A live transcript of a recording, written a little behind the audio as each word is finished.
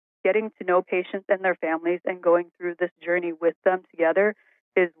getting to know patients and their families and going through this journey with them together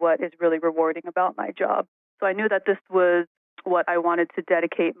is what is really rewarding about my job. So I knew that this was what I wanted to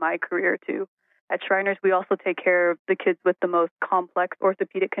dedicate my career to. At Shriners, we also take care of the kids with the most complex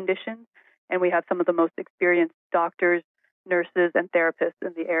orthopedic conditions, and we have some of the most experienced doctors, nurses, and therapists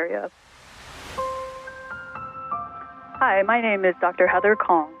in the area. Hi, my name is Dr. Heather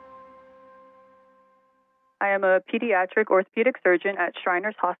Kong. I am a pediatric orthopedic surgeon at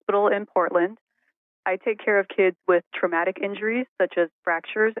Shriners Hospital in Portland. I take care of kids with traumatic injuries such as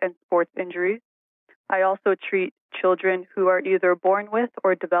fractures and sports injuries. I also treat children who are either born with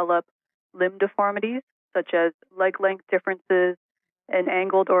or develop limb deformities such as leg length differences, an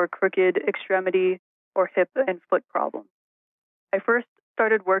angled or crooked extremity, or hip and foot problems. I first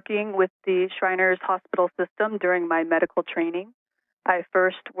started working with the Shriners Hospital system during my medical training. I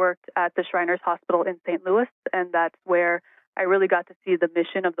first worked at the Shriners Hospital in St. Louis, and that's where I really got to see the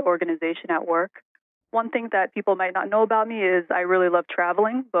mission of the organization at work. One thing that people might not know about me is I really love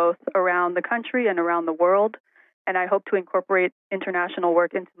traveling, both around the country and around the world, and I hope to incorporate international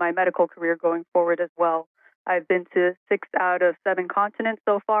work into my medical career going forward as well. I've been to 6 out of 7 continents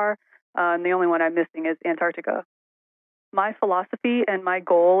so far, and the only one I'm missing is Antarctica. My philosophy and my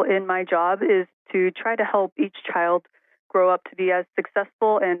goal in my job is to try to help each child grow up to be as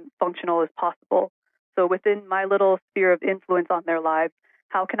successful and functional as possible. So within my little sphere of influence on their lives,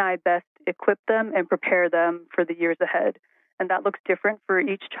 how can I best equip them and prepare them for the years ahead? And that looks different for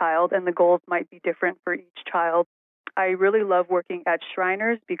each child, and the goals might be different for each child. I really love working at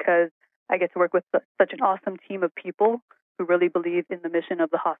Shriners because I get to work with such an awesome team of people who really believe in the mission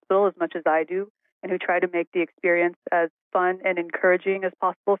of the hospital as much as I do, and who try to make the experience as fun and encouraging as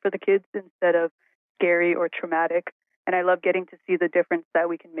possible for the kids instead of scary or traumatic. And I love getting to see the difference that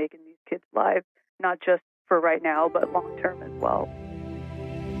we can make in these kids' lives, not just for right now, but long term as well.